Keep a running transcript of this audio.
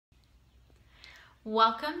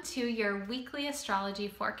Welcome to your weekly astrology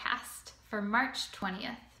forecast for March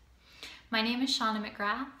 20th. My name is Shauna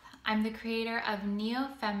McGrath. I'm the creator of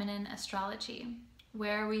Neo-Feminine Astrology,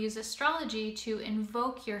 where we use astrology to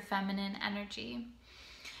invoke your feminine energy.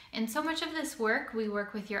 In so much of this work, we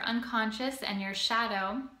work with your unconscious and your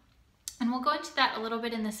shadow, and we'll go into that a little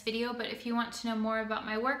bit in this video, but if you want to know more about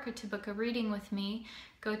my work or to book a reading with me,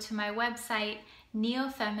 go to my website,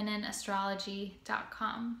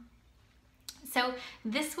 neofeminineastrology.com. So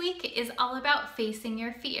this week is all about facing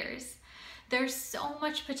your fears. There's so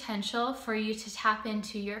much potential for you to tap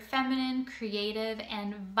into your feminine, creative,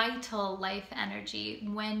 and vital life energy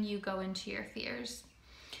when you go into your fears.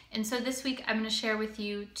 And so this week I'm going to share with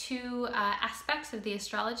you two aspects of the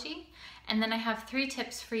astrology, and then I have 3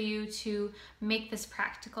 tips for you to make this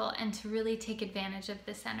practical and to really take advantage of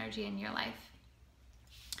this energy in your life.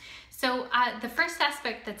 So the first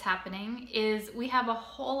aspect that's happening is we have a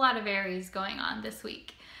whole lot of Aries going on this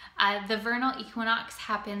week. The vernal equinox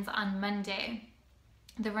happens on Monday.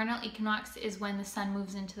 The vernal equinox is when the sun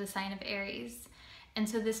moves into the sign of Aries. And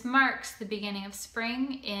so this marks the beginning of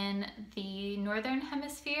spring in the northern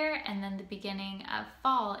hemisphere and then the beginning of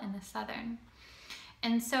fall in the southern.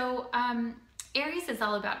 And so Aries is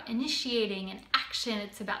all about initiating and action.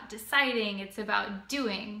 It's about deciding. It's about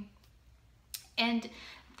doing. And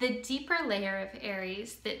the deeper layer of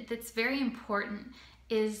Aries that's very important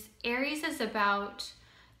is Aries is about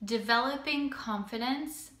developing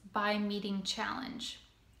confidence by meeting challenge.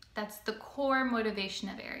 That's the core motivation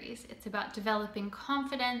of Aries. It's about developing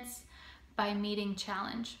confidence by meeting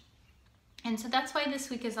challenge. And so that's why this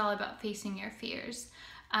week is all about facing your fears.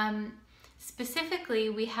 Specifically,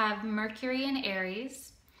 we have Mercury in Aries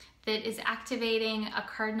that is activating a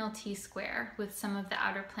cardinal T-square with some of the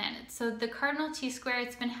outer planets. So the cardinal T-square,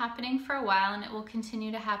 it's been happening for a while and it will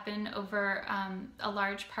continue to happen over a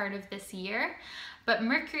large part of this year. But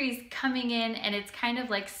Mercury's coming in and it's kind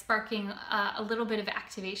of like sparking a little bit of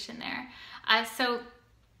activation there. So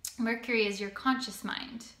Mercury is your conscious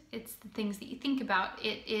mind. It's the things that you think about.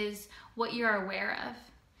 It is what you're aware of.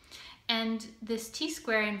 And this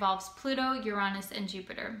T-square involves Pluto, Uranus, and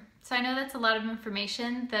Jupiter. So I know that's a lot of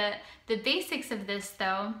information. The basics of this,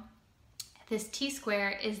 though, this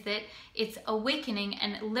T-square, is that it's awakening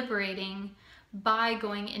and liberating by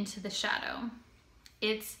going into the shadow.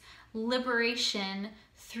 It's liberation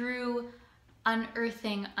through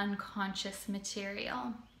unearthing unconscious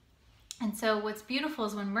material. And so what's beautiful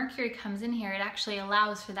is when Mercury comes in here, it actually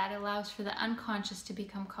allows for that. It allows for the unconscious to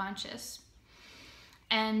become conscious.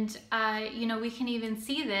 And, you know, we can even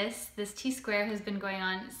see this T-square has been going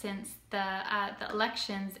on since the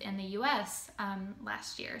elections in the US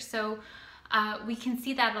last year. So we can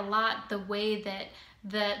see that a lot, the way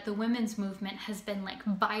that the women's movement has been like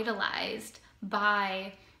vitalized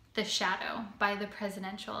by the shadow, by the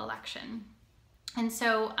presidential election. And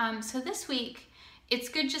so, so this week, it's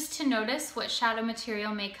good just to notice what shadow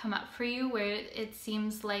material may come up for you where it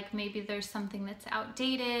seems like maybe there's something that's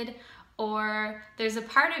outdated, or there's a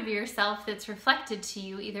part of yourself that's reflected to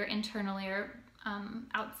you either internally or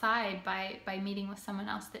outside by meeting with someone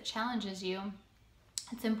else that challenges you.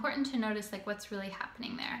 It's important to notice like what's really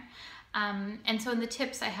happening there. And so in the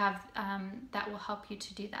tips I have that will help you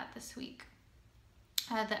to do that this week.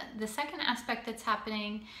 The second aspect that's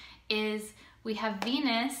happening is we have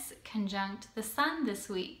Venus conjunct the Sun this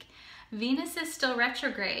week. Venus is still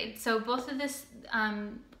retrograde, so both of these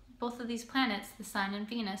planets, the Sun and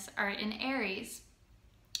Venus, are in Aries.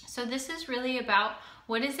 So this is really about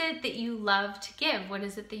what is it that you love to give? What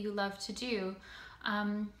is it that you love to do?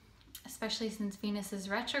 Especially since Venus is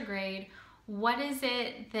retrograde, what is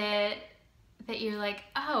it that you're like,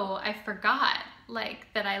 oh, I forgot like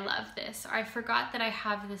that I love this, or I forgot that I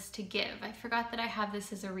have this to give. I forgot that I have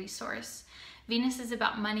this as a resource. Venus is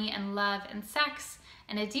about money and love and sex,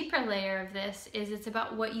 and a deeper layer of this is it's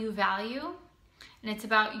about what you value. And it's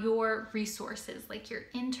about your resources, like your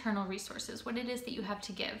internal resources, what it is that you have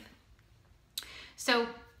to give. So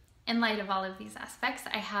in light of all of these aspects,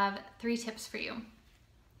 I have 3 tips for you.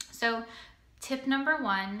 So tip number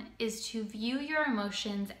 1 is to view your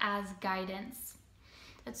emotions as guidance.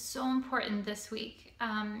 That's so important this week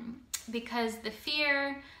because the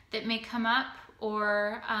fear that may come up,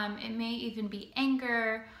 or it may even be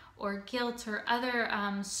anger or guilt or other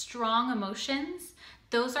strong emotions,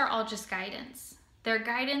 those are all just guidance. They're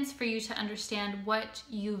guidance for you to understand what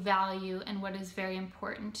you value and what is very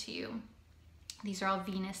important to you. These are all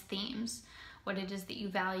Venus themes, what it is that you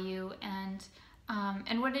value and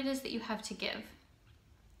what it is that you have to give.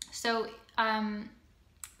 So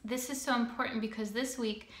this is so important because this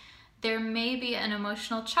week there may be an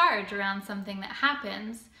emotional charge around something that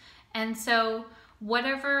happens. And so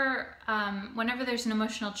whatever, whenever there's an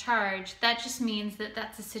emotional charge, that just means that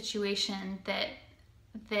that's a situation that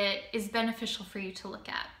is beneficial for you to look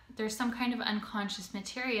at. There's some kind of unconscious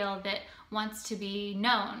material that wants to be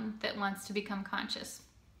known, that wants to become conscious.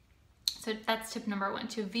 So that's tip number 1,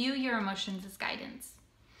 to view your emotions as guidance.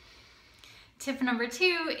 Tip number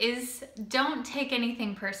 2 is don't take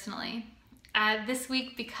anything personally. This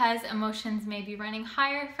week, because emotions may be running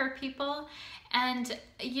higher for people, and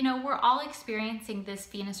you know, we're all experiencing this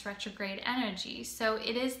Venus retrograde energy. So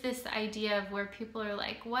it is this idea of where people are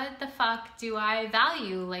like, what the fuck do I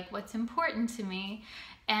value? Like, what's important to me?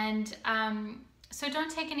 And so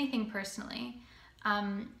don't take anything personally.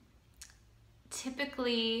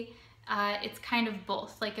 Typically, it's kind of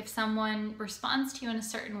both. Like if someone responds to you in a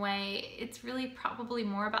certain way, it's really probably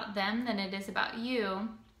more about them than it is about you.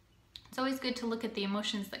 It's always good to look at the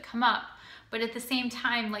emotions that come up, but at the same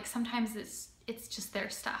time, like sometimes it's just their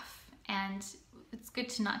stuff, and it's good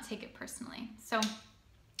to not take it personally. So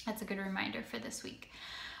that's a good reminder for this week.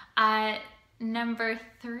 Number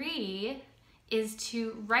 3 is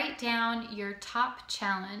to write down your top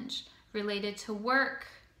challenge related to work,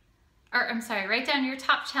 or I'm sorry, write down your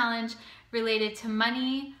top challenge related to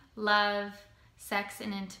money, love, sex,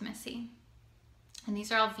 and intimacy. And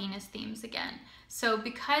these are all Venus themes again. So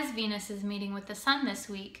because Venus is meeting with the Sun this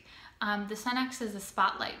week, the Sun acts as a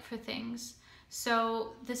spotlight for things.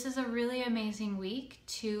 So this is a really amazing week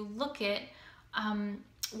to look at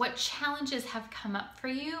what challenges have come up for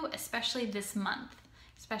you, especially this month,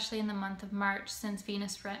 especially in the month of March, since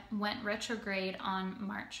Venus went retrograde on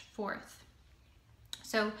March 4th.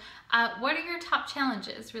 So what are your top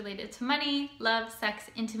challenges related to money, love, sex,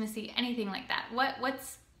 intimacy, anything like that?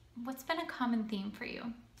 What's been a common theme for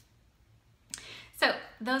you? So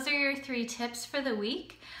those are your 3 tips for the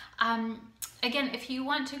week. Again, if you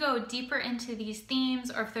want to go deeper into these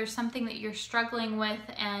themes, or if there's something that you're struggling with,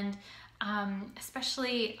 and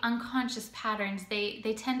especially unconscious patterns,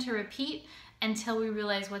 they tend to repeat until we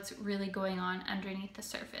realize what's really going on underneath the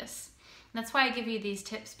surface. And that's why I give you these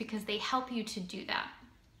tips, because they help you to do that.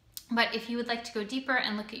 But if you would like to go deeper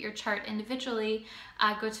and look at your chart individually,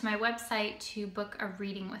 go to my website to book a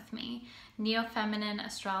reading with me,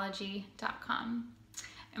 neofeminineastrology.com.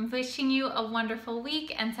 I'm wishing you a wonderful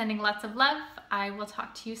week and sending lots of love. I will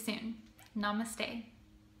talk to you soon. Namaste.